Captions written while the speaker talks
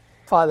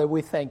Father,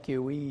 we thank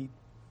you. We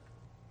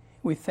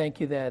thank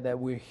you that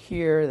we're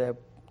here, that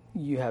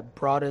you have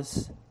brought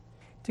us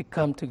to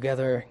come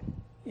together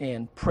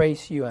and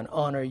praise you and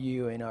honor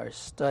you in our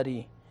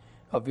study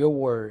of your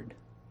word.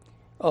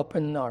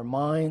 Open our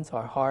minds,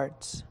 our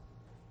hearts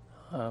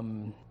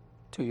to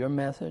your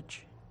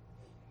message,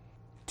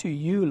 to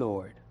you,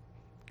 Lord,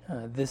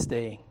 this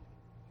day.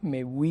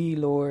 May we,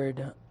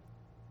 Lord,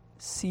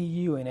 see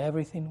you in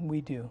everything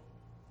we do.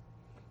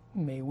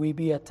 May we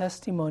be a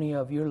testimony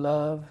of your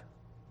love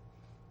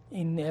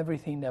in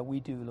everything that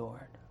we do,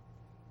 Lord.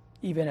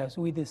 Even as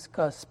we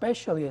discuss,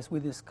 especially as we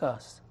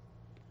discuss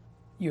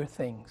your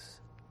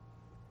things.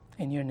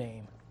 In your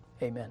name,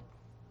 amen.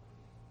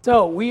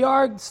 So we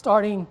are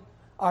starting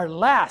our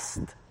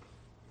last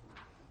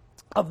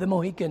of the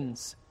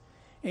Mohicans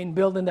in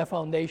building the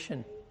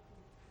foundation.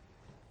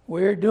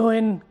 We're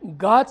doing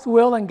God's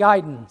will and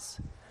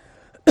guidance.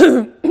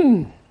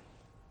 And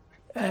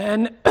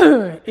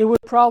it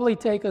would probably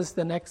take us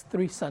the next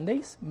 3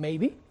 Sundays,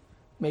 maybe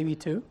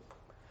 2.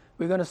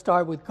 We're going to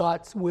start with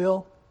God's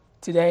will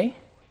today.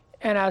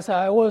 And as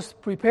I was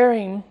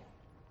preparing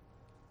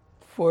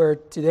for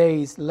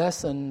today's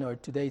lesson or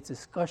today's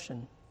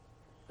discussion,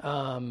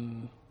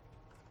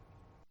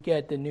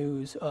 get the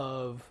news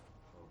of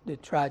the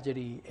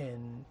tragedy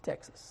in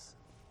Texas.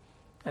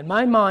 And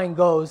my mind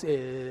goes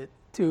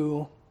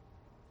to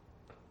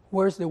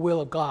where's the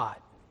will of God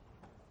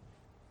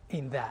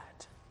in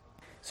that?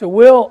 So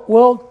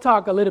we'll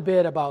talk a little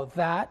bit about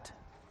that,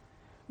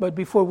 but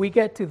before we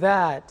get to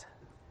that,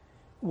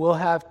 we'll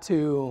have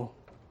to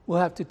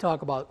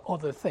talk about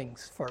other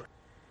things first,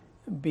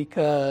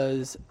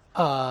 because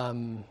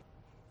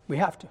we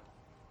have to.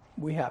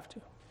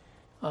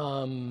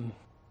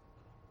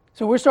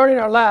 So we're starting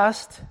our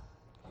last,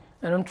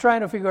 and I'm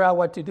trying to figure out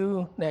what to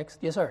do next.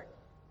 Yes, sir.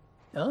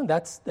 No,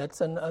 that's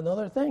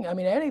another thing. I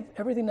mean,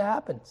 everything that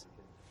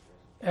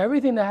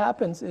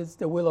happens is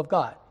the will of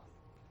God.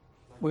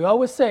 We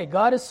always say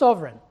God is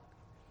sovereign.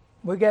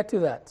 We'll get to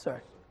that,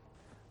 sir.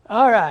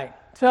 All right.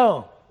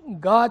 So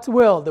God's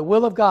will, the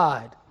will of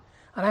God,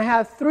 and I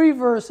have 3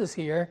 verses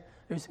here.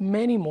 There's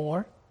many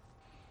more,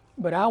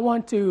 but I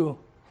want to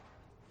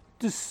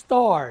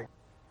start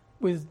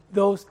with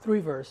those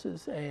 3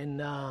 verses.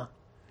 And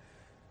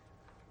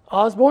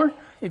Osborne,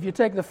 if you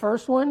take the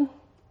first one,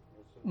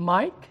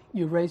 Mike,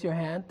 you raise your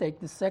hand, take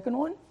the second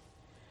one.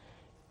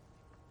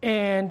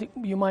 And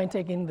you mind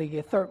taking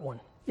the third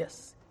one?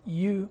 Yes,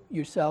 you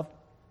yourself,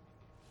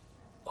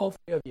 all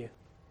 3 of you.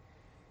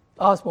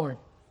 Osborne.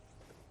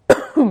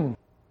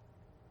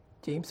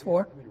 James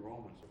 4.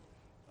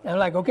 I'm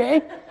like,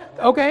 okay,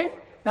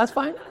 that's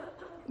fine.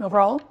 No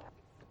problem.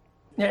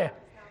 Yeah.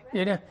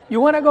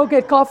 You want to go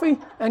get coffee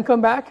and come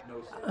back?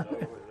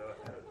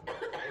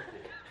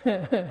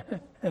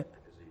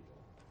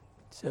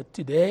 So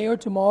today or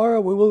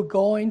tomorrow we will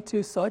go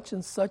into such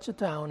and such a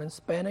town and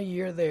spend a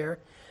year there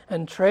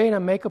and trade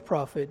and make a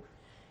profit.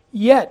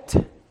 Yet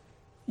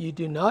you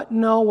do not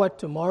know what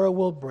tomorrow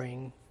will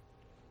bring.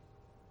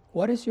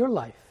 What is your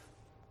life?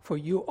 For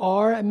you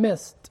are a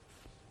mist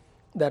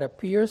that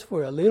appears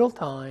for a little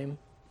time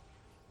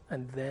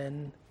and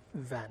then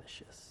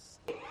vanishes.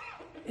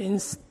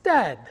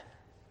 Instead,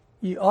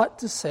 you ought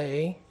to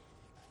say,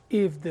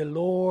 if the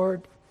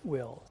Lord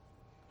wills,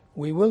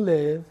 we will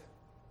live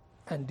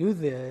and do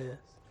this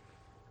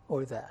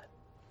or that.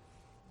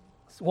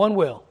 It's one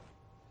will.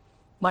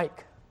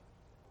 Mike,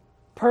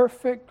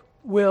 perfect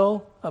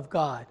will of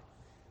God.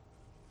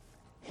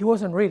 He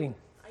wasn't reading.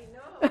 I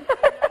know.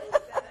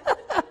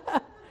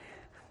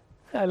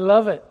 I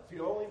love it. It's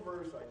the only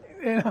verse I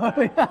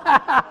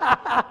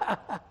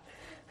know.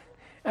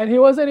 And he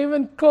wasn't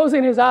even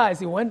closing his eyes.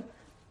 He went,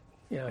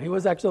 he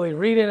was actually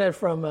reading it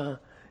from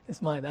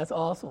his mind. That's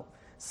awesome.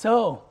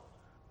 So,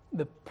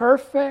 the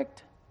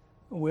perfect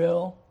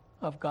will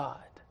of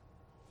God.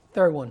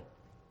 Third one.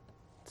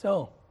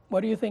 So, what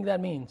do you think that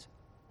means?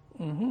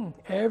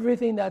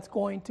 Everything that's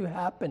going to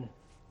happen.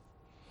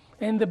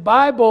 In the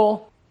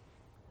Bible,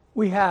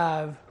 we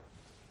have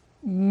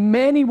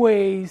many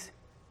ways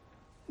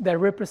that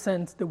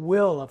represents the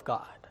will of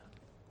God.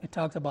 It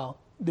talks about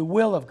the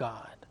will of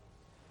God.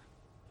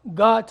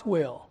 God's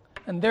will.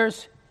 And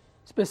there's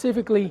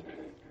specifically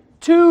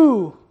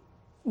 2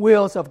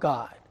 wills of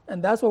God.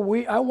 And that's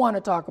what I want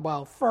to talk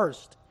about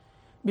first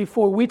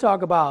before we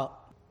talk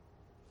about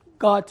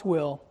God's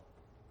will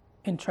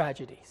in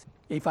tragedies,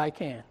 if I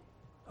can.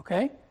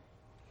 Okay?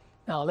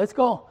 Now let's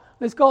go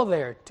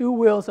there. 2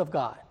 wills of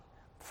God.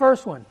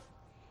 First one,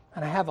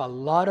 and I have a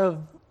lot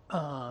of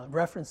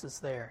references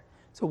there,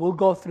 so we'll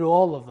go through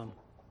all of them.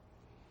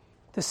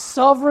 The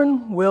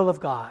sovereign will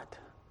of God.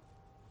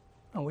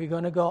 And we're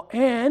going to go,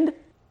 and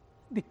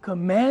the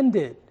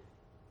commanded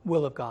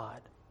will of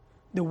God,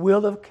 the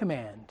will of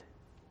command.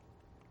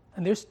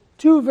 And there's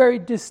 2 very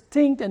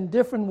distinct and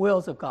different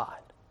wills of God.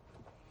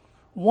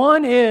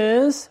 One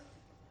is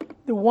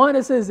the one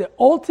that says the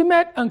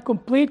ultimate and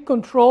complete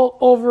control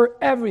over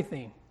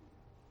everything.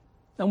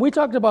 And we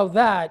talked about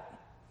that,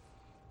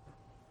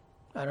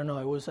 I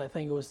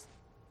think it was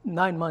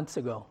 9 months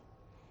ago,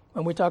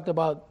 when we talked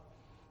about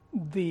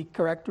the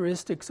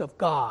characteristics of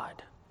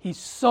God. He's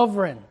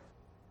sovereign.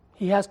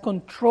 He has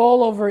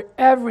control over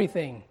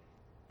everything.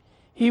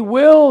 He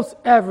wills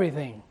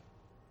everything.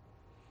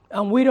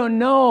 And we don't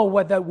know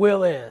what that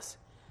will is.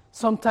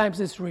 Sometimes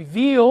it's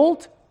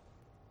revealed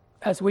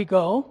as we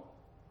go,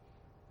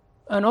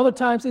 and other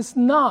times it's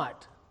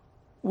not.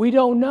 We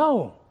don't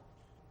know.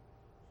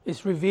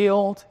 It's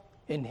revealed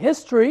in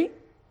history,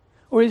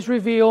 or it's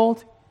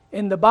revealed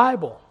in the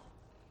Bible,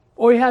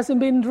 or it hasn't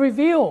been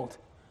revealed,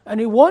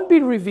 and it won't be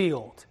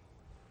revealed.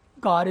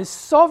 God is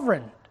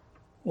sovereign,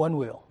 one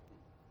will.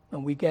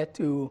 And we get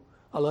to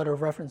a lot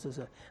of references.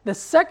 The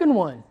second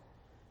one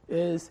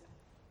is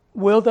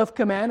will of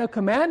command, a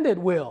commanded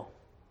will,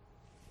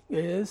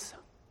 is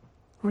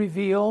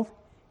revealed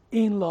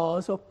in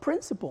laws of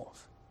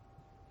principles.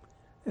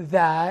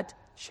 That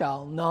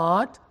shall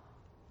not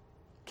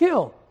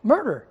kill,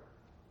 murder.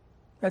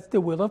 That's the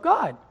will of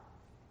God.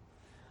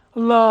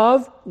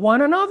 Love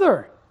one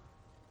another.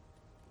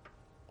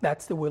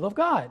 That's the will of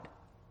God.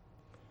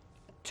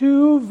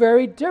 Two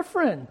very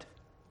different.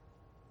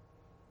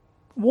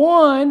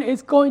 One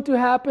is going to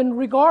happen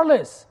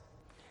regardless.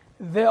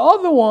 The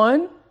other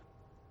one,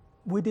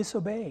 we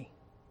disobey.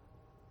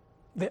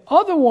 The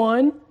other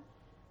one,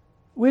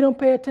 we don't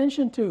pay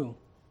attention to.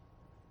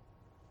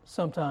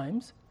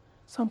 Sometimes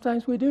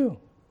we do.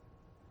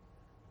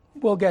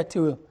 We'll get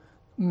to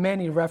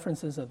many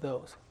references of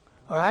those.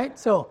 All right,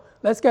 so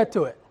let's get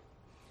to it.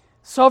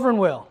 Sovereign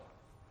will.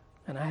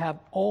 And I have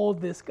all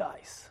these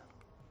guys.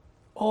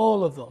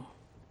 All of them.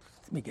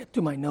 Let me get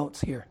to my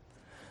notes here.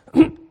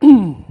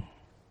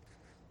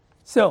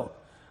 So,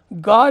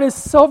 God is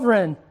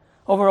sovereign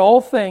over all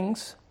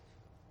things,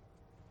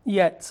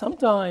 yet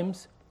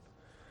sometimes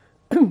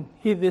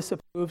He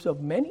disapproves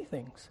of many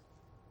things.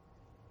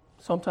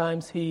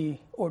 Sometimes He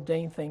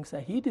ordains things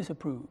that He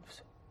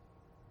disapproves.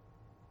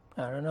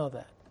 I don't know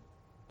that.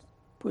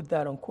 Put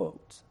that on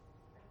quotes.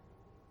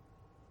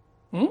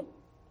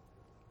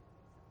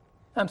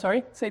 I'm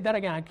sorry? Say that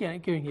again. I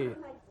can't hear you.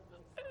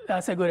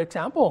 That's a good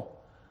example.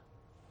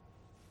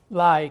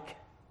 Like,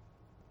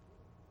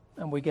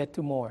 and we get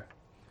to more.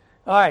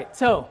 All right,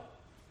 so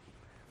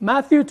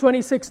Matthew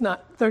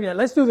 26:39.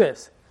 Let's do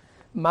this.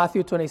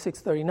 Matthew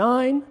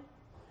 26:39,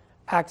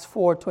 Acts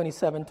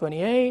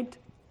 4:27-28,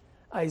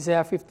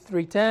 Isaiah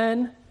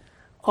 53:10,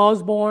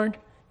 Osborne.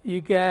 You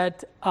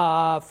get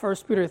 1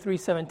 Peter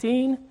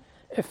 3:17,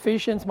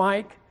 Ephesians,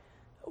 Mike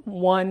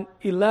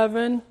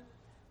 1:11,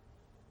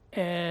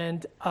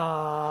 and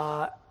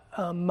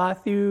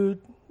Matthew.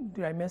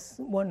 Did I miss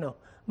one? No.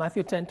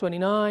 Matthew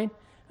 10:29,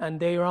 and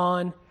there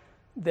on.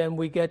 Then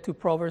we get to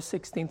Proverbs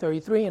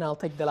 16:33, and I'll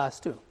take the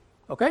last two.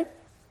 Okay?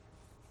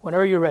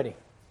 Whenever you're ready.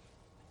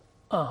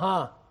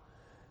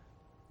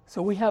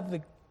 So we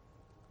have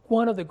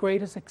one of the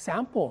greatest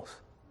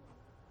examples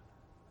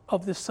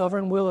of the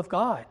sovereign will of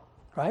God,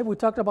 right? We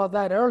talked about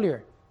that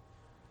earlier.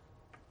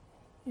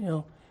 You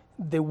know,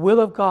 the will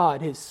of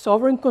God, His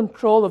sovereign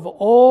control of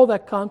all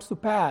that comes to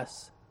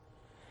pass.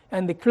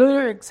 And the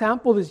clear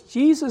example is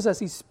Jesus as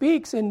He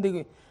speaks in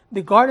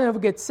the Garden of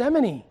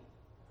Gethsemane.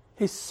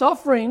 He's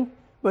suffering,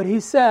 but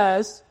He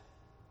says,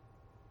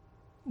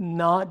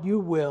 not your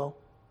will,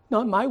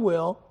 not my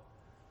will,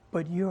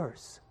 but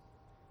yours.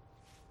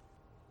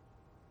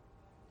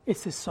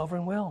 It's His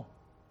sovereign will.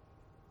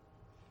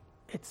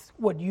 It's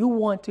what you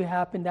want to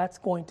happen, that's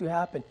going to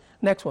happen.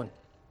 Next one.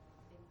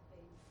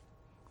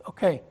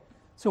 Okay,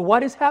 so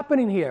what is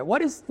happening here?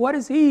 What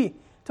is He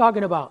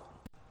talking about?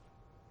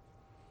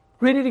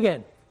 Read it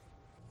again.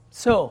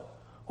 So,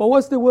 what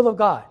was the will of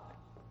God?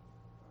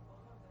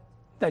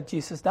 That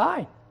Jesus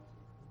died.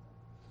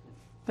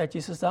 That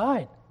Jesus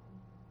died.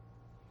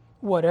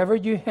 Whatever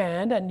your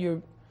hand and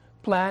your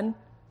plan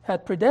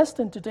had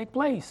predestined to take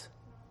place.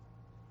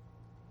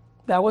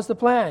 That was the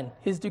plan,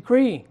 His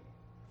decree.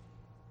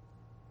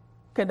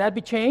 Can that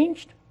be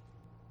changed?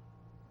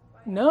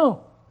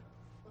 No.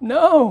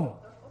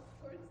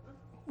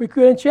 We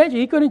couldn't change it.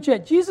 He couldn't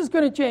change it. Jesus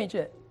couldn't change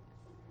it.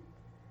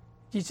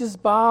 Jesus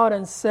bowed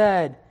and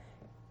said,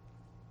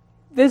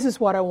 this is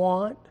what I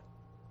want,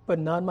 but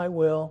not my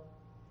will.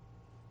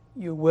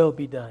 Your will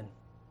be done.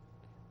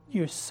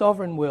 Your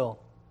sovereign will.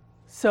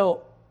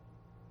 So,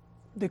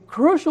 the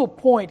crucial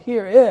point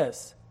here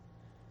is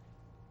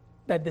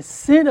that the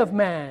sin of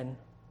man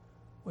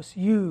was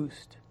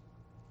used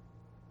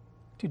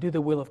to do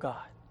the will of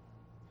God.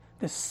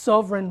 The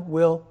sovereign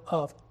will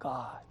of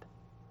God.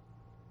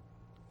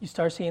 You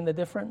start seeing the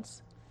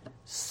difference?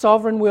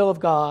 Sovereign will of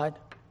God,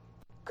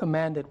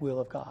 commanded will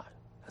of God.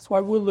 That's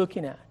what we're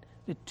looking at.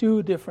 The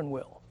two different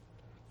wills.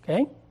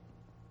 Okay?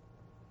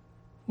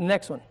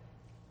 Next one.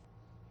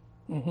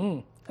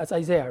 That's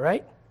Isaiah,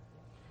 right?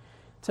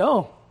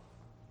 So,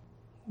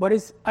 what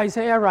is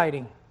Isaiah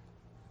writing?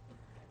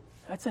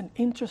 That's an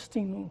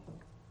interesting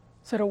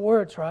set of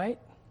words, right?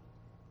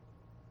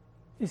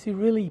 Is he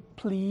really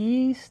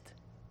pleased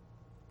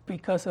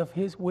because of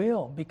his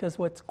will, because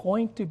what's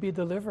going to be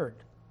delivered?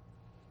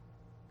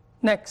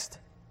 Next.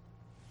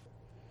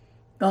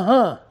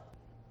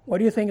 What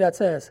do you think that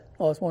says,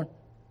 Osborne?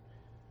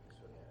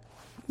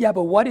 Yeah,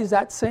 but what is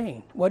that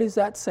saying? What is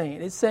that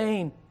saying? It's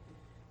saying,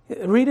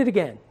 read it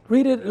again.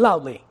 Read it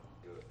loudly.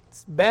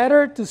 It's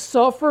better to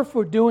suffer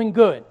for doing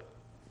good.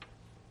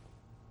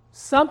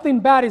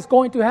 Something bad is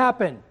going to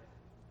happen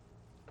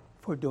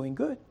for doing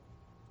good.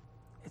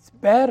 It's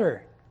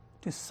better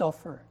to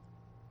suffer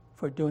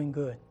for doing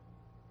good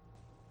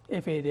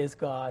if it is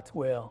God's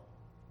will.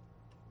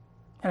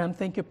 And I'm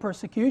thinking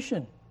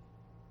persecution,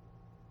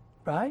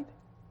 right?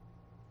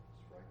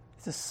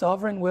 It's the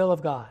sovereign will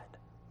of God.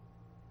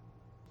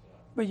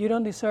 But you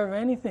don't deserve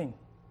anything,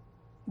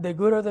 the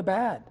good or the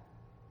bad.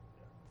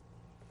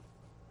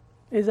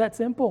 It's that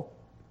simple.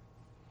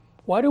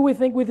 Why do we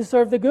think we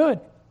deserve the good,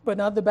 but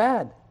not the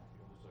bad?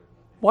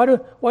 Why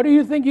do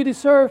you think you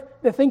deserve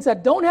the things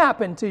that don't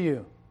happen to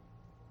you?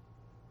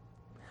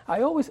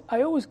 I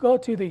always go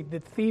to the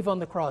thief on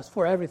the cross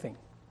for everything.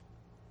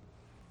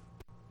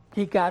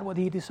 He got what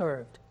he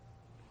deserved,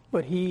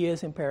 but he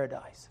is in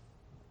paradise.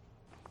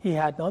 He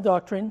had no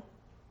doctrine.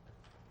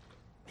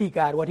 He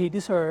got what he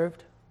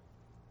deserved.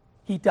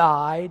 He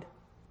died,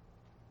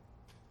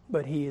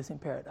 but he is in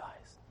paradise.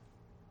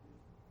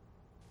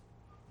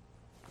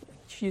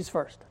 She's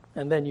first,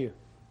 and then you.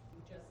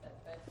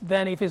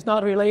 Then if it's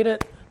not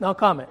related, no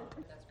comment.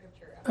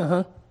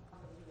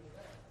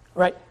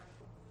 Right.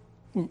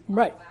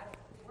 Right.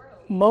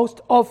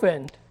 Most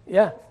often,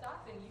 yeah.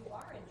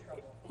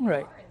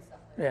 Right.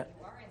 Yeah.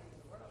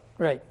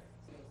 Right.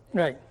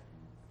 Right.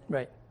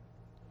 Right.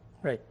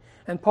 Right.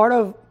 And part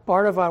of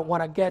what I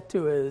want to get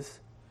to is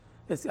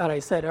what I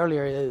said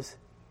earlier, is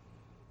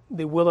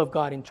the will of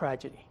God in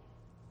tragedy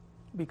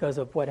because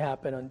of what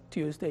happened on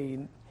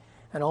Tuesday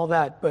and all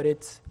that. But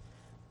it's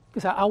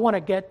because I want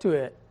to get to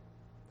it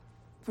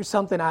for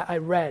something I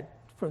read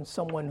from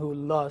someone who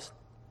lost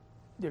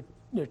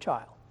their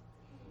child.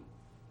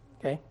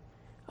 Okay?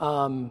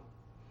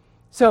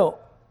 So,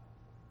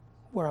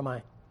 where am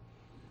I?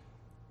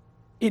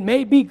 It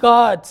may be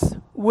God's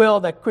will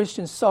that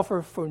Christians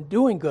suffer from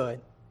doing good.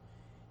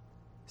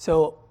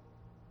 So,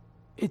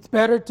 it's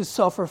better to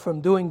suffer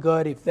from doing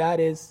good if that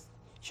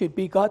should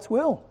be God's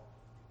will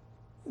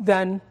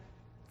than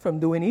from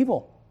doing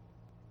evil.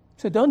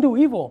 So don't do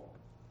evil.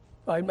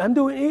 I'm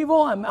doing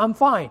evil, I'm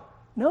fine.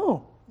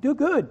 No, do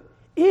good,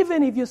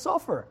 even if you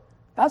suffer.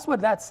 That's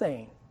what that's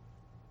saying.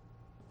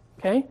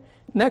 Okay?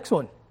 Next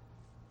one.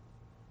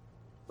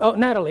 Oh,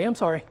 Natalie, I'm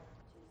sorry.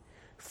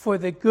 For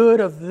the good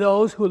of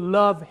those who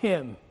love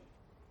him.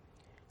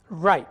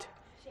 Right.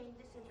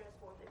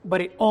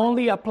 But it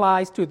only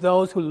applies to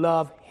those who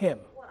love him.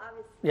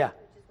 Yeah.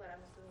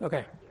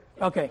 Okay.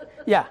 Okay.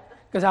 Yeah.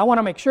 Because I want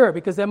to make sure,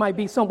 because there might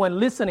be someone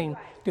listening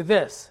to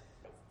this.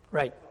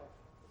 Right.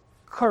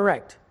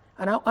 Correct.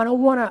 And I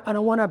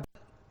want to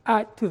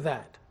add to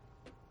that.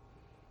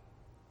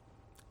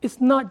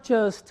 It's not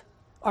just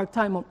our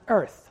time on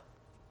earth.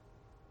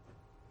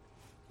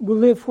 We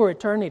live for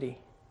eternity.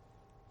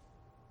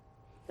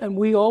 And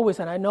we always,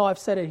 and I know I've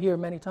said it here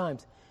many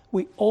times,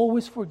 we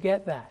always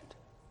forget that.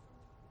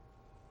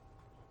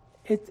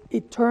 It's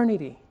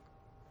eternity.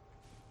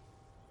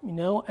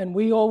 And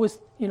we always,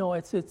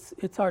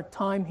 it's our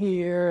time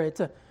here.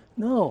 It's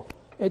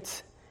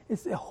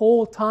the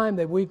whole time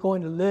that we're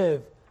going to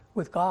live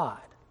with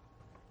God.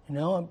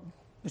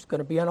 There's going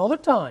to be another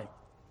time,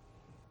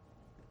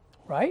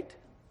 right?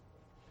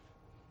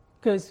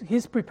 Because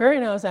He's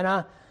preparing us, and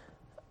I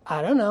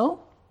don't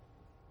know.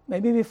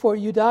 Maybe before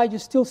you die, you're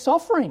still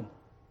suffering.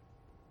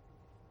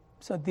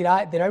 So did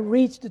I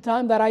reach the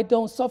time that I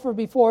don't suffer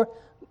before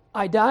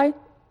I die?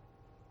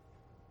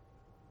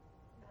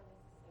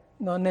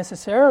 Not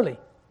necessarily.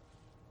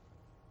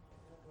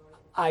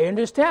 I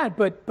understand,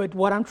 but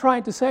what I'm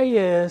trying to say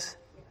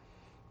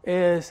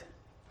is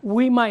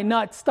we might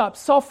not stop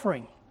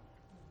suffering.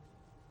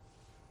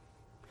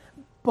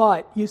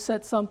 But you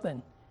said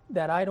something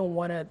that I don't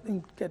want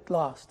to get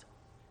lost.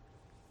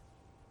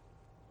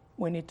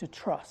 We need to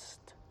trust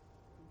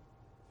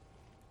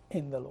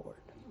in the Lord.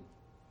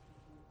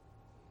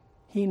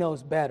 He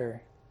knows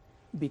better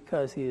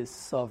because He is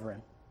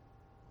sovereign.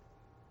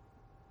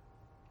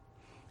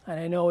 And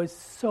I know it's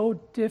so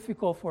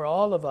difficult for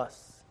all of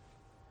us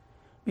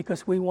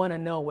because we want to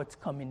know what's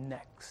coming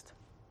next.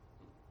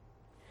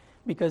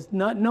 Because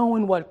not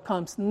knowing what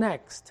comes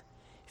next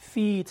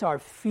feeds our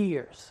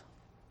fears.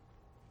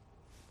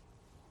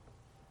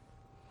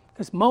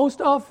 Because most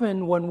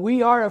often when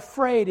we are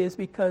afraid is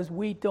because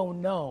we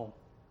don't know.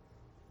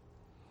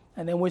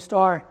 And then we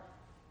start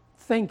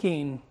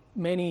thinking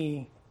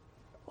many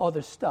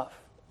other stuff.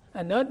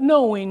 And not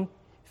knowing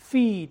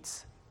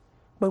feeds,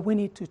 but we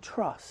need to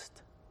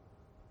trust.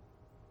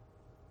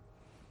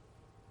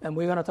 And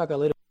we're going to talk a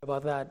little bit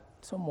about that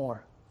some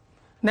more.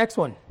 Next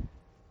one.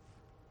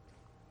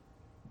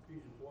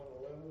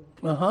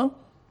 All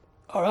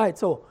right,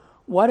 so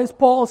what is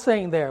Paul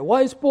saying there?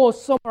 What is Paul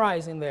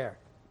summarizing there?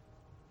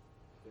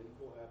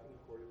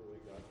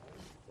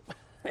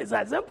 It's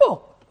that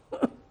simple.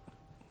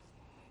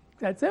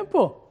 That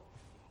simple.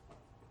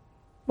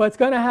 What's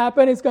going to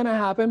happen is going to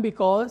happen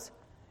because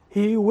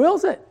He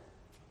wills it.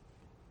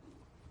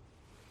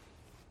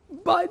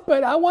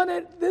 But I want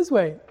it this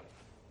way.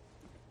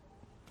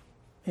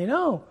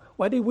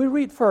 What did we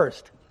read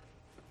first?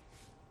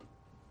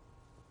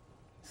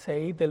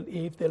 Say that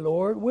if the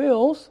Lord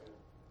wills,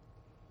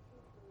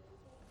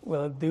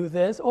 we'll do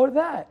this or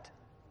that.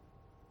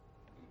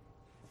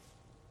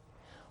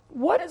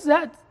 What is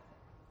that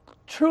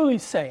truly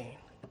saying?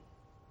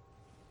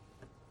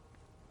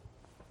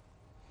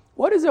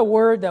 What is a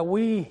word that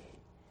we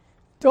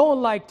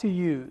don't like to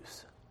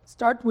use?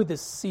 Start with the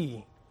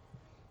C.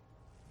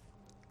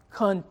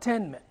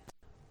 Contentment.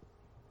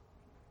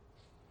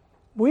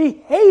 We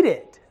hate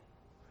it.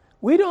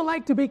 We don't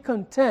like to be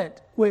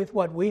content with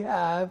what we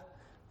have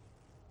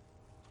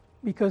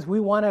because we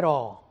want it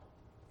all.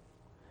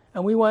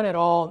 And we want it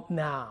all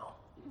now.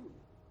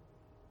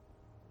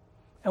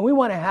 And we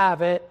want to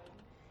have it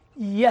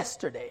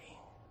yesterday.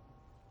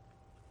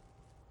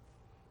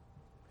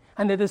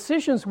 And the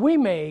decisions we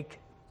make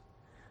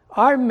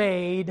are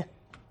made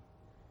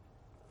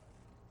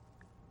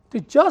to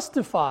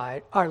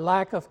justify our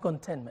lack of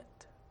contentment.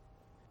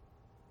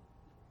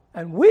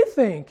 And we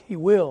think He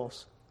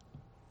wills,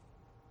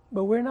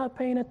 but we're not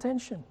paying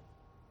attention.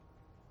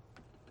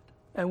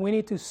 And we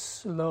need to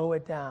slow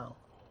it down.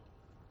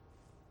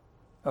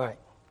 All right.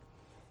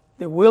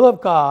 The will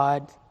of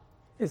God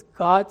is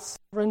God's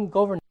sovereign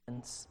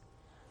governance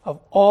of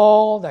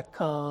all that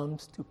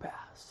comes to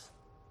pass.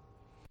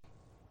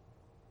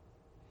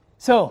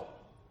 So,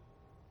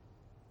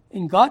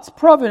 in God's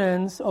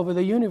providence over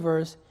the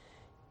universe,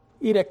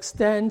 it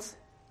extends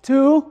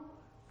to,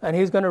 and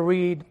he's going to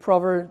read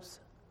Proverbs.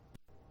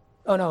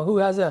 Oh no, who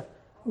has a?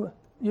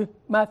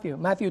 Matthew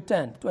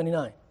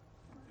 10:29.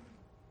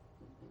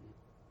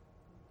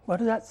 What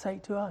does that say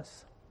to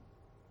us?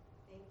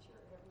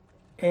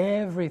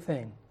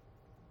 Everything.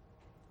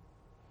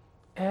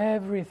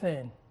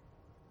 Everything.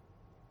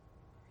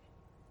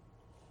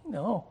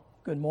 No,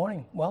 good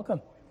morning,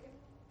 welcome.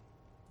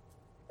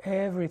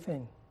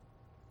 Everything.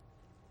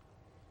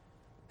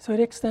 So it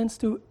extends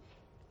to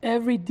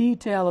every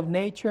detail of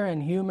nature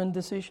and human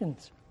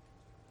decisions.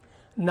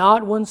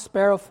 Not one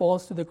sparrow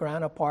falls to the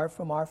ground apart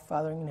from our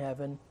Father in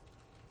heaven.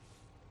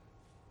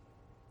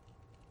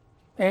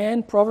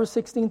 And Proverbs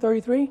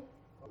 16:33.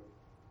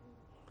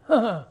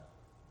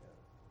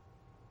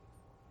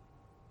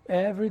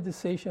 Every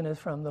decision is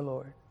from the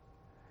Lord.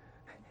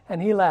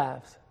 And He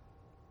laughs.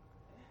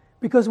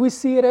 Because we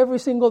see it every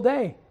single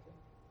day.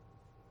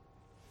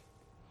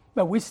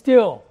 But we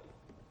still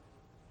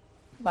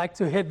like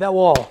to hit that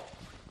wall.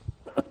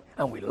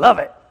 And we love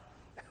it.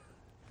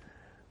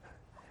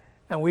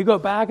 And we go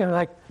back and we're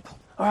like,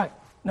 all right,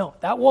 no,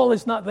 that wall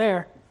is not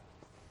there.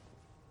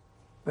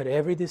 But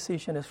every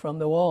decision is from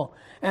the wall.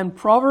 And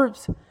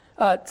Proverbs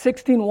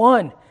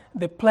 16:1,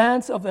 the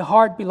plans of the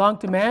heart belong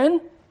to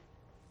man,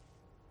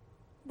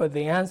 but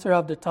the answer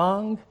of the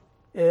tongue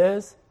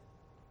is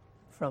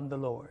from the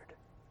Lord.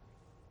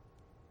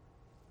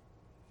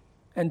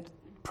 And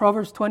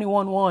Proverbs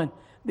 21:1,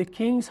 the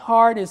king's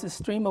heart is a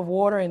stream of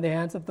water in the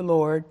hands of the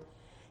Lord.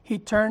 He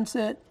turns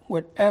it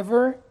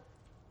wherever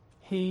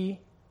He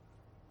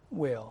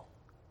will.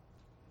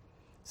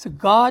 So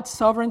God's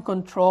sovereign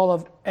control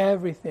of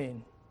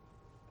everything.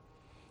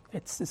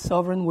 It's the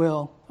sovereign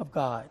will of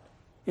God.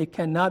 It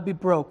cannot be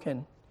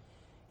broken.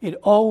 It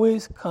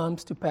always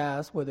comes to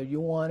pass whether you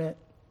want it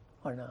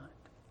or not.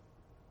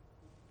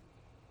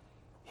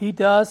 He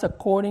does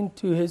according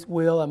to His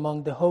will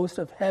among the hosts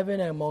of heaven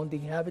and among the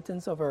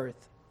inhabitants of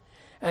earth.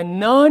 And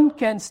none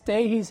can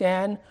stay His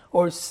hand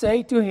or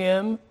say to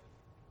Him,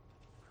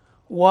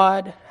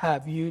 "What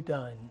have you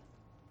done?"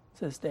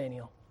 says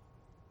Daniel.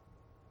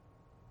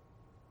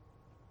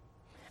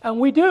 And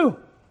we do.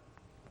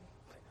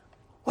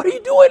 What are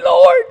you doing,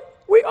 Lord?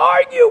 We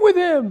argue with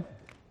Him.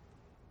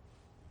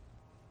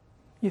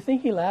 You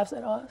think He laughs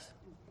at us?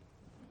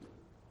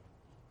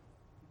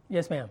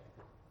 Yes, ma'am.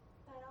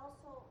 But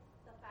also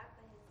the fact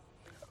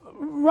that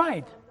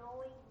Right.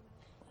 knowing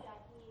that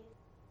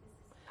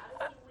I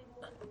don't think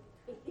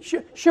we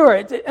move. Sure.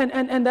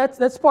 And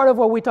that's part of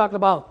what we talked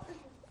about.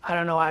 I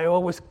don't know. I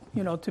always,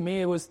 to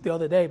me it was the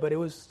other day, but it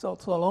was so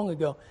long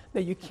ago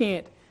that you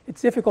can't. It's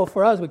difficult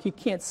for us, but you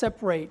can't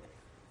separate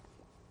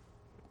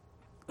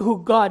who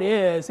God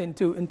is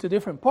into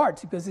different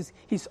parts because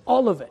He's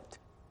all of it.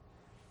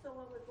 So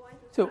when we're going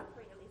through So-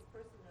 suffering, at least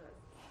personally,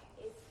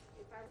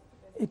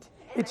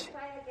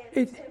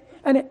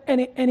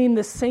 And in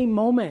the same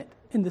moment,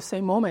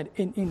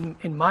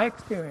 in my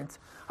experience,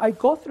 I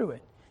go through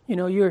it.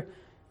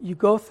 You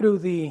go through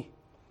the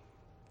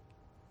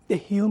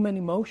human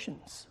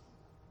emotions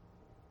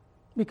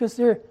because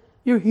you're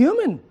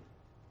human,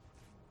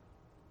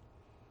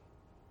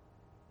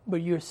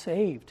 but you're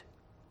saved,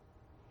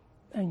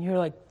 and you're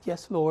like,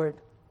 yes, Lord,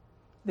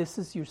 this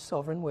is your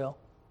sovereign will.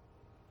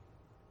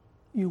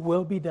 Your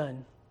will be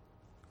done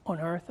on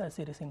earth as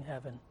it is in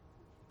heaven.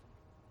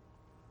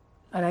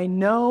 And I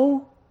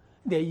know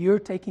that you're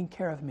taking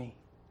care of me.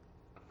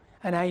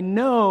 And I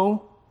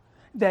know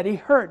that it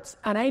hurts.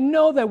 And I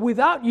know that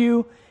without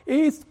you,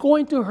 it's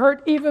going to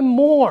hurt even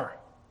more.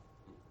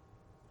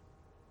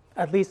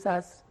 At least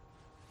that's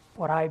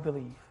what I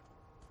believe.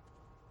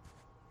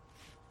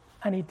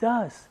 And it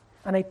does.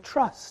 And I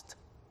trust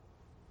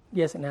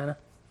Yes, Nana.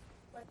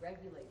 What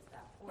regulates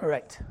that point?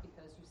 Right.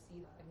 Because you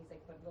see, and he's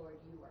like, but Lord,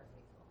 you are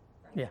faithful,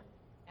 right? Yeah.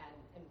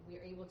 And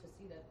we're able to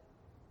see that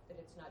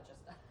it's not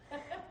just us.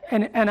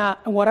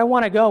 And what I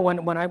want to go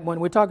when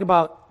we talk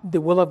about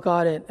the will of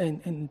God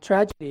and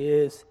tragedy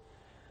is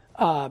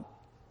Psalm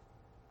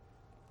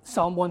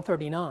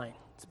 139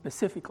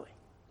 specifically,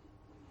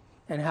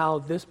 and how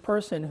this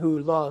person who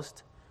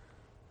lost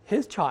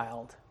his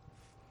child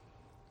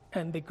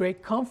and the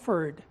great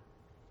comfort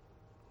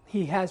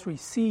he has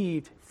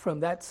received from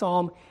that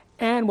psalm,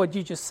 and what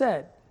you just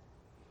said,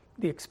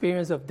 the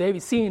experience of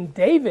David, seeing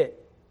David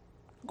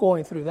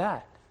going through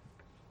that.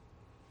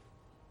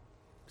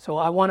 So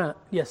I want to,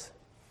 yes,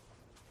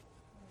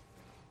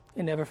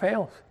 it never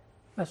fails.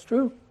 That's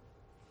true.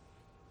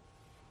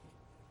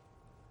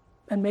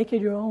 And make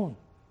it your own.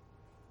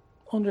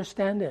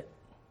 Understand it.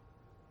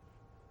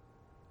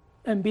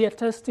 And be a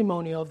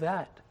testimony of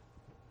that.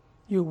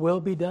 You will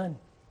be done.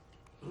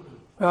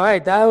 All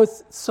right, that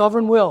was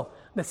sovereign will.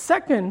 The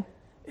second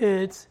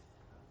is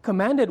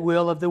commanded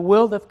will, of the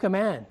will of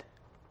command.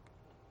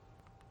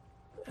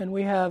 And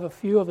we have a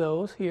few of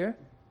those here.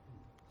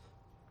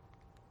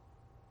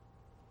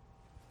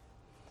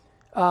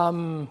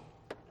 Nana,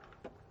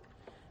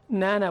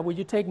 would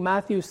you take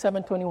Matthew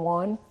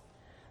 7:21?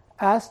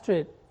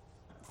 Astrid,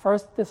 1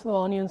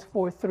 Thessalonians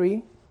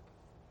 4:3.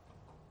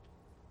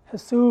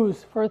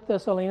 Jesus, 1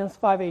 Thessalonians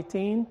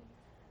 5:18.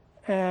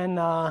 And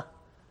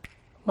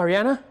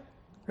Mariana,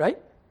 right?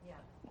 Yeah.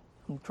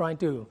 I'm trying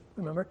to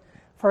remember.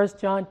 1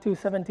 John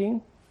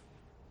 2:17.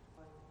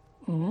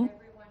 Everyone who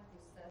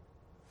says,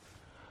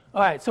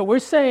 All right, so we're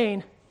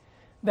saying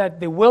that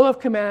the will of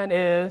command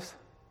is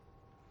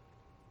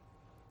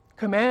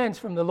commands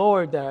from the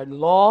Lord that are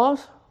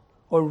laws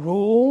or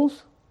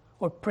rules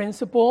or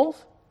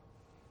principles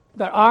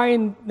that are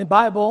in the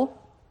Bible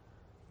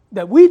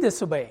that we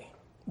disobey.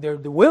 They're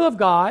the will of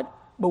God,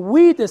 but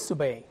we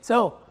disobey.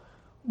 So,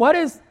 what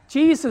is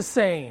Jesus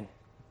saying?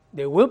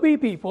 There will be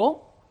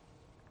people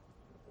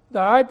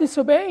that are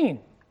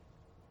disobeying,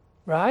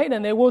 right?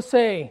 And they will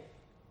say,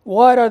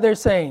 what are they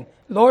saying?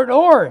 Lord,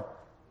 Lord.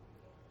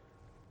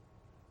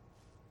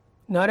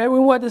 Not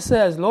everyone that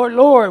says, Lord,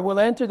 Lord, will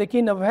enter the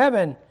kingdom of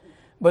heaven,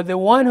 but the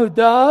one who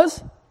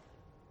does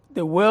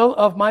the will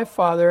of my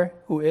Father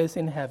who is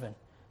in heaven.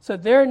 So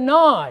they're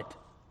not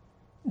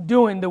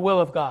doing the will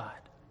of God.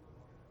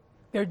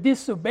 They're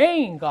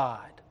disobeying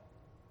God.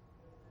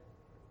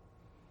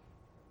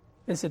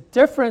 There's a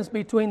difference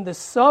between the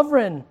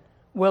sovereign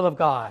will of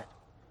God,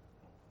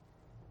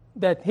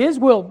 that His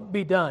will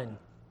be done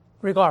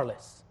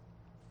regardless.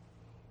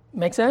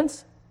 Make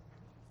sense?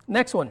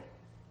 Next one.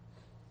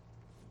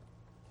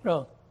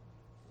 Bro,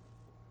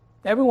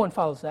 everyone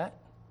follows that.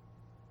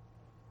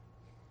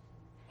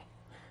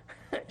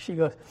 She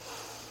goes,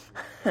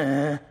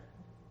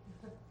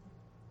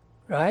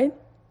 right?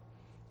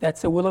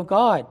 That's the will of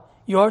God.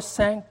 Your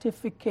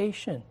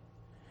sanctification,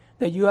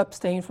 that you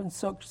abstain from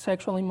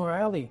sexual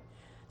immorality.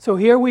 So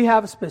here we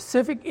have a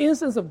specific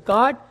instance of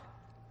God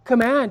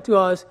command to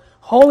us,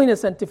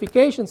 holiness,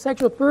 sanctification,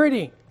 sexual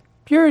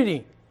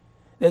purity.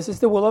 This is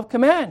the will of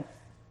command.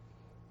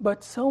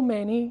 But so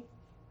many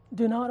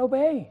do not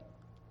obey.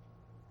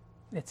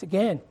 It's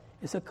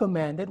a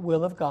commanded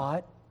will of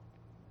God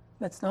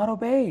that's not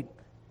obeyed.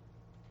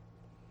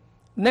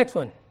 Next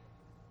one.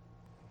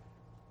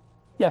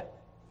 Yeah.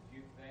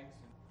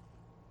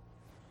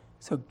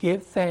 So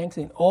give thanks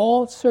in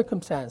all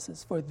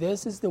circumstances, for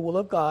this is the will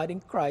of God in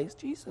Christ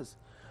Jesus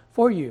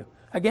for you.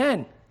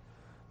 Again,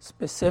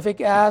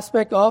 specific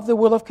aspect of the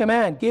will of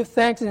command. Give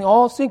thanks in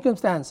all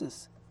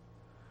circumstances.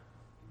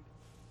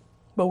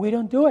 But we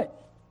don't do it.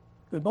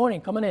 Good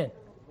morning, coming in.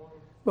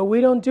 But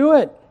we don't do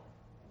it.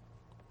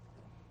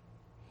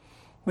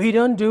 We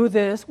don't do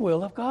this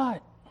will of God.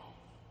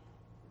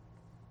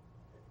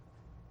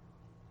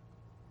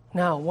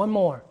 Now, one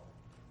more.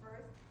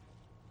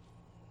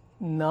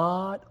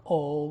 Not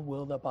all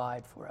will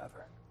abide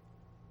forever.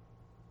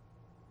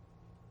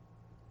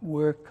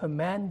 We're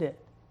commanded.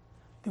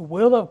 The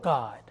will of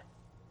God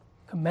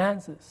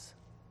commands us.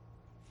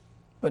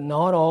 But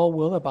not all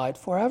will abide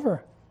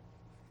forever.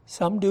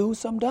 Some do,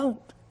 some don't.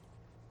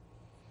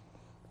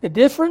 The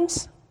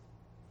difference?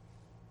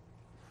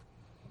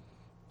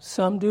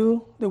 Some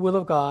do the will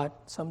of God,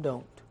 some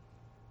don't.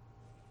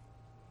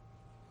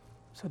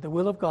 So the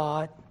will of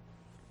God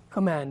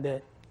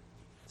commanded,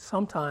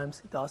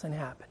 sometimes it doesn't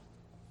happen.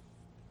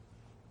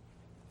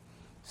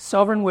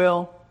 Sovereign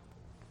will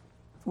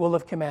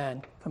of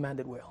command,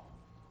 commanded will.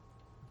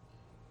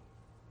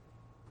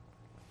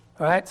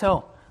 All right,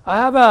 so I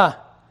have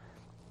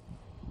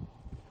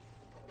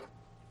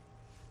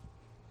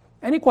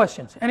any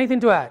questions? Anything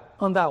to add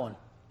on that one?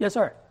 Yes,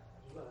 sir.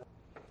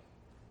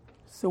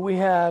 So we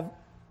have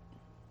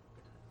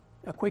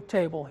a quick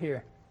table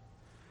here.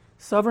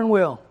 Sovereign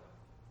will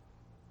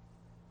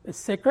is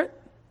secret,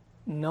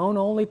 known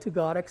only to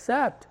God,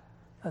 except,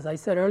 as I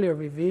said earlier,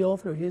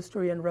 revealed through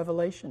history and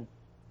revelation.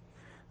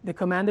 The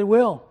commanded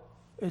will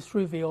is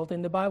revealed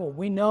in the Bible.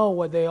 We know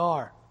what they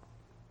are,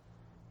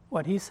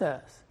 what He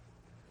says.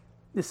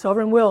 The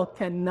sovereign will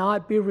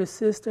cannot be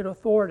resisted or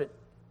thwarted.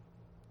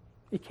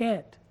 It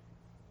can't.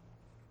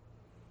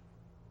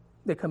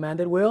 The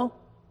commanded will,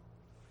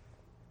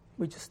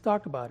 we just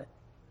talked about it.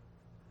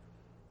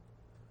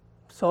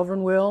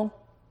 Sovereign will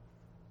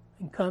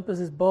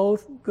encompasses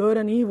both good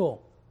and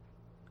evil.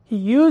 He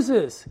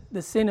uses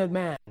the sin of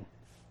man.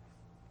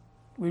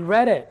 We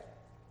read it.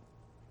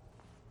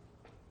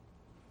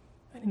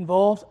 It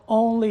involves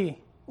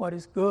only what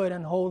is good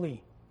and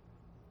holy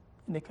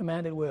in the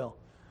commanded will.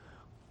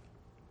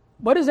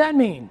 What does that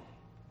mean?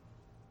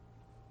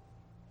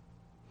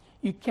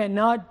 You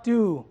cannot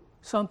do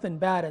something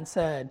bad and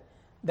say,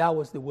 that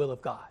was the will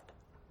of God.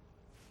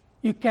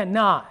 You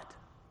cannot.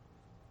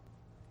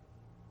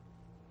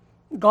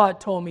 God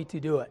told me to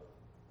do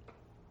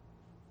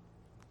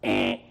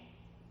it.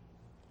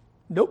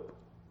 Nope.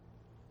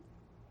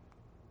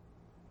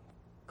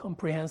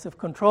 Comprehensive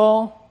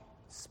control,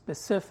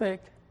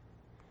 specific,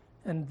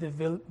 and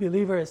the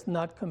believer is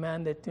not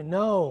commanded to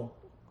know.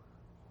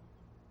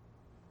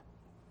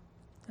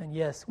 And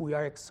yes, we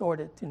are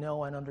exhorted to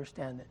know and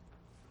understand it.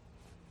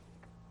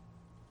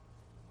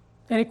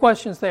 Any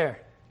questions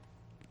there?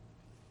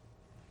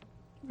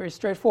 Very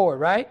straightforward,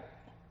 right?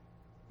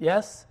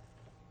 Yes?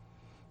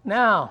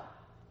 Now,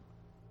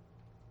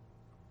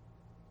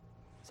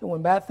 so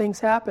when bad things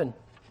happen,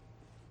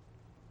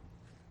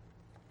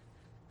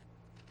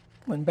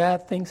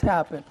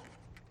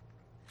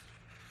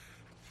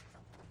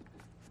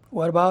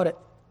 what about it,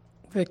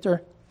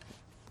 Victor?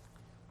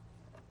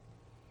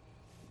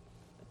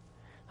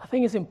 I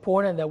think it's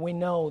important that we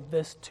know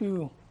these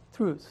two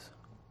truths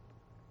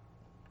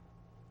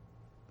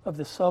of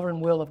the sovereign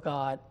will of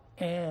God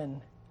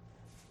and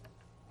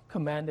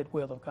commanded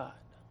will of God.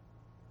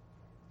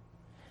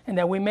 And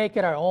that we make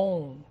it our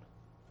own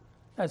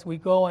as we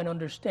go and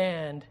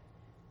understand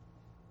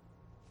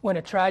when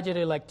a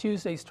tragedy like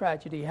Tuesday's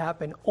tragedy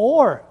happened,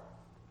 or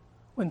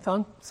when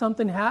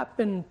something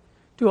happened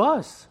to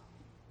us.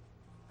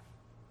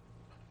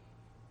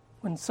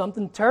 When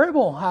something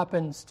terrible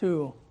happens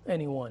to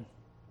anyone.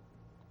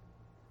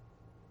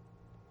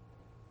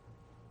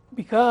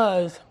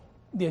 Because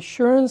the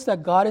assurance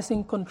that God is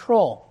in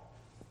control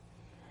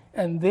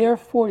and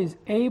therefore is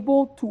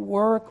able to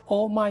work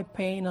all my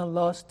pain and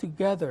loss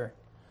together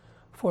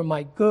for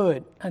my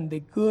good and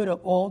the good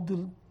of all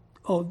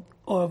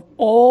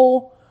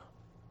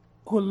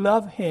who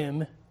love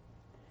Him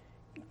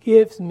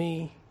gives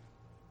me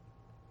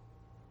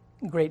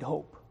great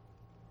hope.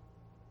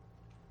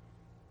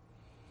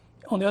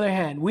 On the other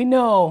hand, we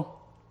know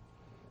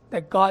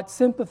that God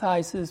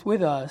sympathizes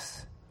with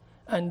us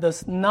and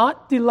does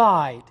not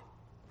delight,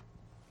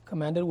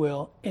 commanded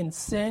will, in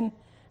sin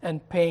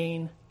and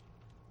pain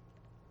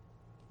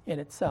in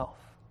itself.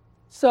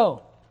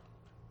 So,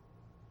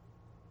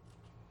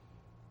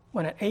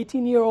 when an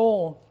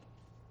 18-year-old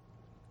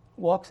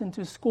walks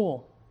into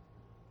school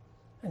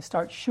and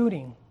starts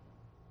shooting,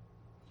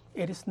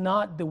 it is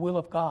not the will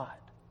of God.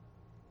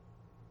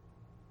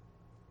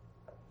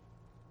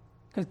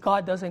 Because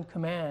God doesn't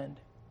command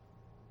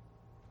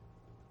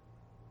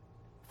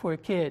for a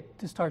kid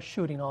to start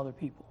shooting other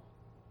people.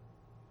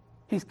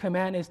 His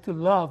command is to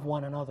love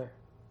one another.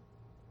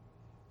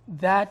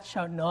 That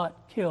shall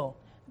not kill.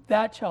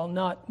 That shall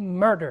not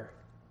murder.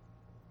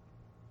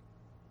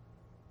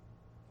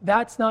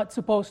 That's not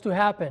supposed to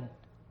happen.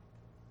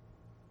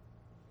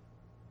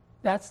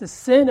 That's the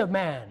sin of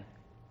man.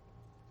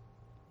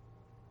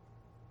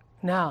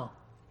 Now,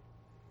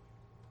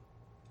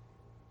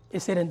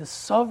 is it in the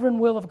sovereign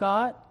will of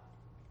God?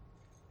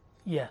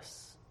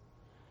 Yes.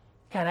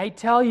 Can I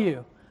tell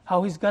you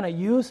how He's going to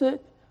use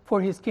it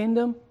for His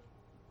kingdom?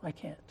 I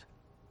can't.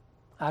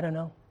 I don't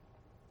know.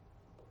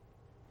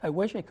 I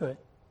wish I could.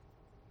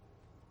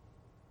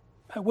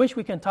 I wish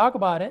we can talk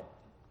about it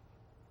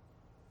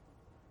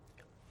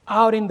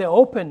out in the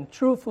open,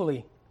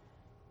 truthfully,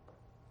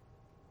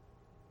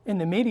 in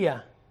the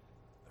media.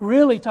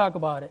 Really talk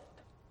about it,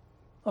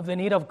 of the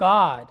need of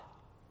God,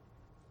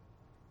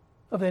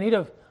 of the need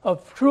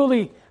of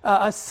truly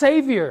a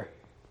Savior.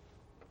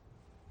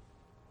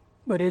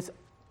 But it's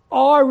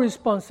our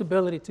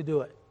responsibility to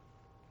do it.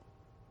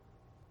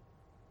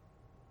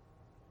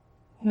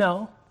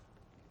 No.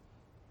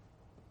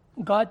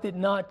 God did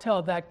not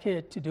tell that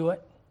kid to do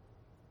it.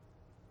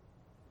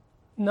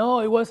 No,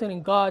 it wasn't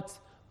in God's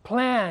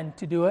plan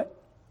to do it.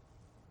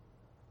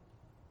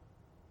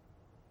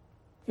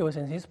 It was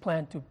in His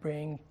plan to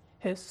bring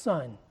His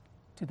Son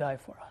to die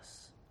for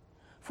us.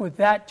 For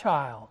that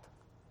child.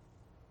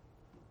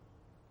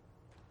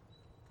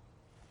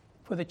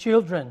 For the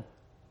children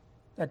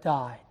that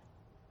died.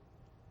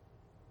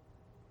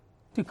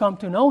 To come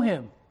to know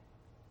Him.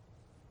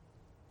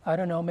 I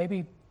don't know,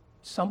 maybe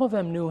some of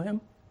them knew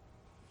Him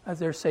as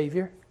their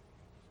Savior.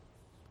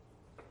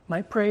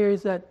 My prayer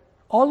is that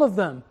all of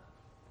them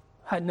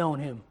had known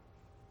Him.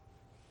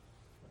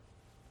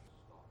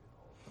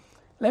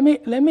 Let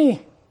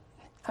me,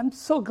 I'm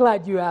so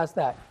glad you asked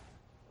that.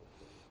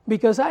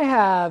 Because I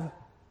have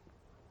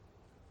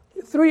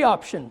 3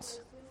 options.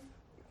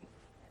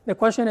 The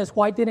question is,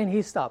 why didn't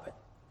He stop it?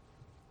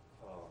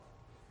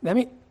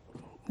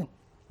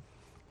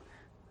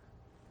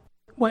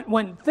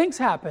 when things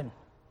happen,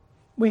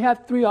 we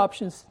have three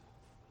options.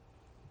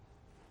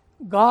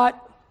 God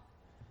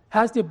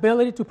has the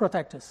ability to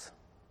protect us,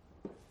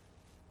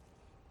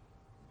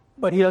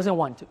 but he doesn't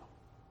want to.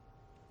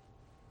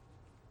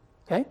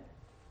 Okay?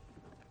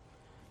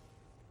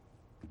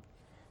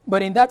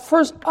 But in that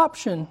first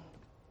option,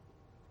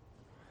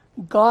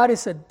 God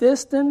is a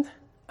distant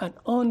and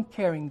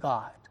uncaring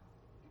God.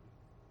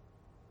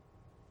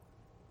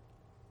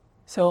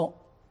 So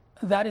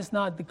that is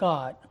not the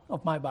God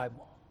of my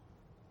Bible.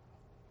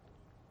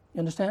 You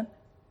understand?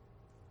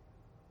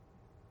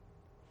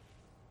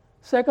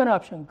 Second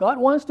option, God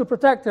wants to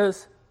protect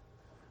us,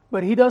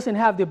 but he doesn't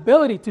have the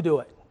ability to do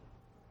it.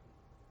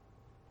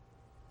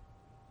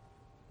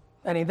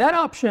 And in that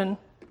option,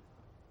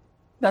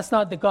 that's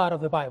not the God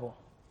of the Bible.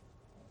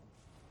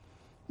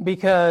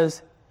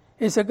 Because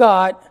it's a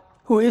God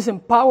who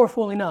isn't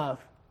powerful enough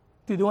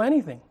to do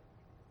anything.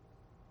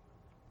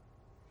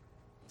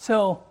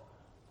 So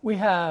we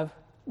have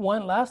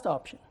one last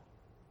option.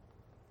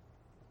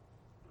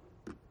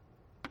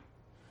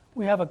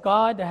 We have a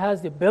God that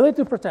has the ability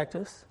to protect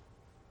us,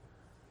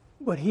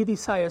 but he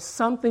desires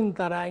something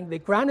that in the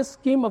grand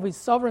scheme of his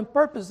sovereign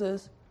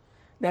purposes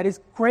that is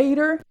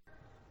greater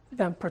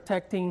than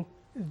protecting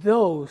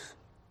those,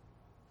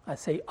 I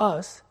say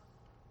us,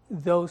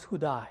 those who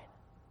died.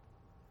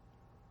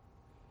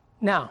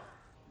 Now,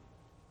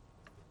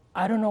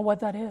 I don't know what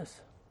that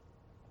is.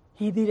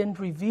 He didn't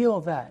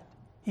reveal that.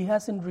 He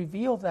hasn't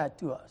revealed that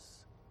to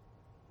us.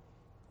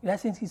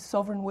 That's in his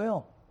sovereign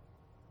will.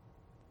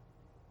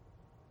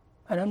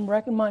 And I'm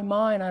racking my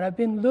mind, and I've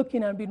been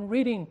looking, I've been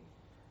reading,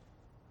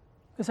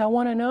 because I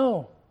want to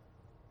know.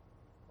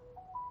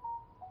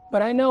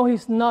 But I know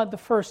he's not the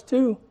first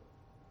two.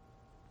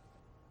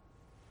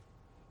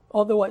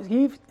 Otherwise,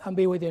 I'll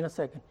be with you in a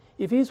second.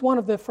 If he's one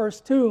of the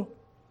first two,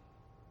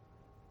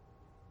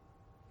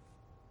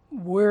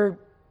 we're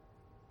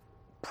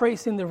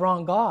praising the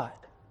wrong God.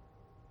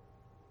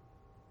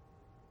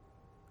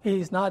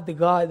 He's not the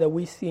God that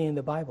we see in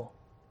the Bible.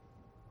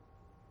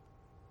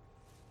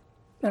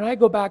 And I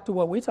go back to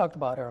what we talked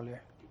about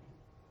earlier.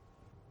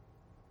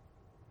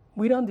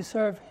 We don't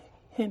deserve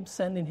him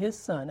sending his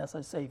son as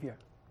our Savior.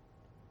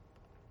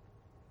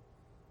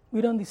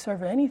 We don't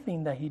deserve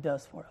anything that he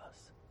does for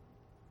us.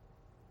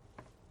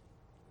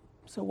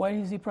 So why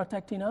is he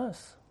protecting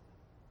us?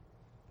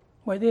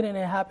 Why didn't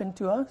it happen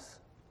to us?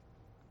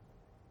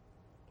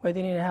 Why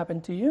didn't it happen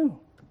to you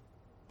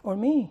or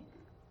me?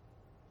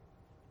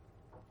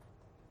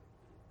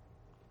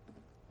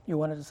 You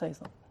wanted to say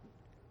something?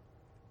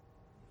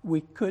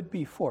 We could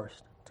be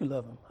forced to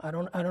love him.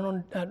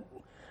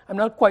 I'm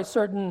not quite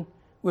certain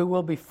we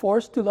will be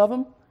forced to love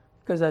him,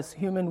 because as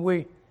human Well,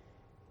 if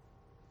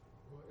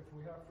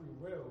we have free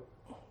will,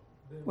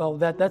 then well,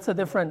 that's a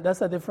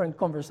different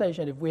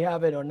conversation if we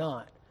have it or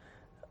not.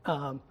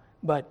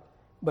 But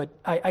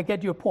I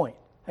get your point.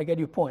 I get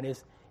your point.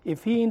 Is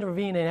if he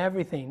intervenes in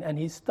everything and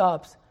he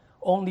stops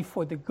only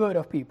for the good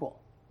of people,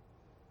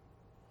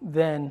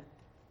 then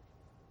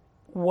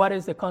what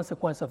is the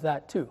consequence of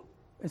that too?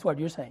 Is what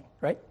you're saying,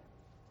 right?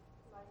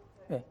 Like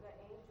Yeah. the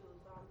angels,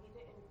 he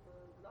didn't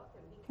love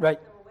them. He cast Right.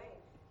 them away.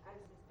 And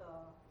it's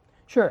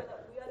just,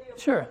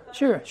 Sure,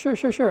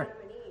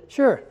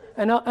 sure.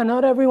 And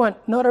not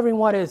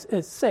everyone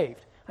is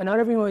saved, and not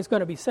everyone is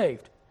going to be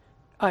saved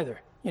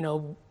either. You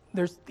know,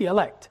 there's the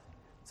elect.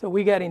 So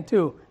we get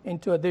into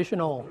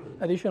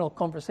additional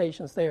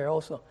conversations there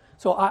also.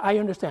 So I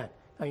understand.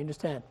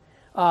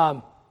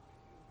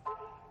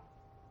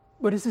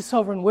 But it's the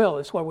sovereign will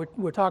is what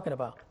we're talking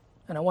about.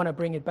 And I want to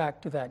bring it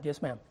back to that.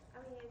 Yes, ma'am. I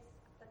mean, it's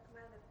the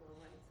commanded will,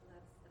 right? So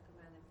that's the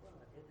commanded will.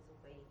 It is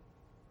obeying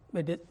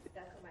But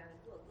that commanded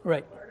will.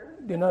 right. Murder.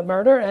 Do not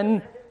murder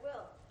and Commanded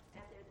will.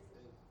 And their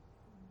decision.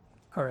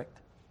 correct.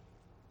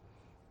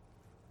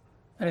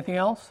 Anything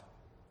else?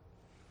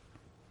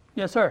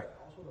 Yes, sir.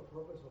 also the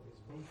purpose of his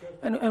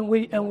mission.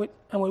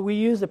 And when we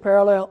use the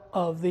parallel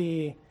of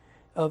the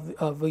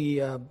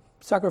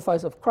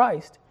sacrifice of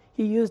Christ,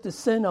 he used the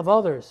sin of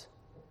others.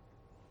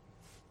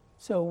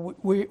 So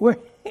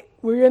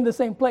we're in the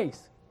same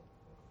place,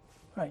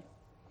 right?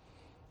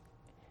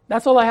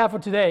 That's all I have for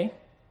today. Aren't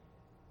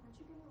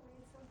you going to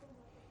read something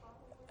like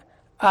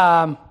the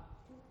Father?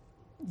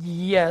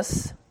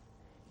 Yes,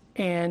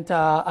 and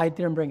I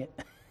didn't bring it.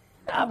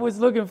 I was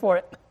looking for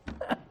it.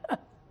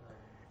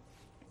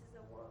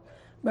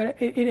 But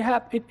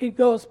it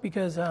goes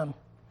because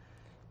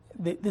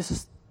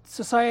this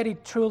society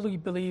truly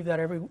believes that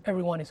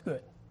everyone is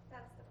good.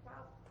 That's the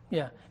problem.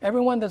 Yeah,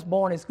 everyone that's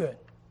born is good.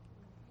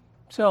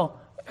 So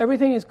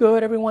everything is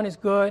good, everyone is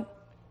good,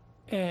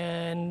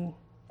 and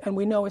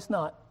we know it's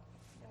not.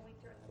 And we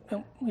turn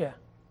them Yeah,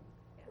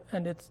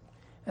 and that's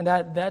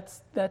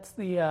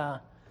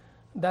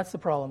the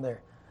problem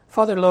there.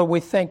 Father, Lord, we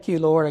thank you,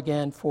 Lord,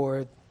 again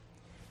for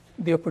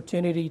the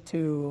opportunity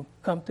to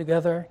come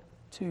together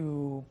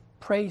to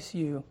praise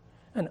you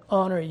and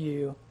honor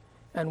you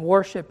and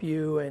worship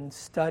you and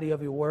study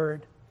of your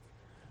word.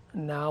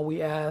 And now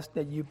we ask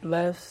that you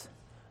bless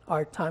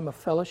our time of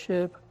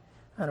fellowship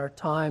and our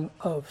time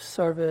of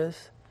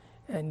service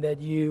and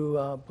that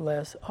you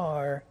bless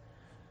our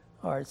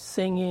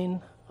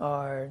singing,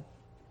 our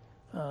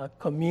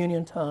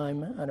communion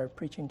time, and our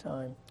preaching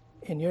time.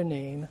 In your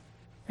name,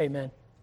 amen.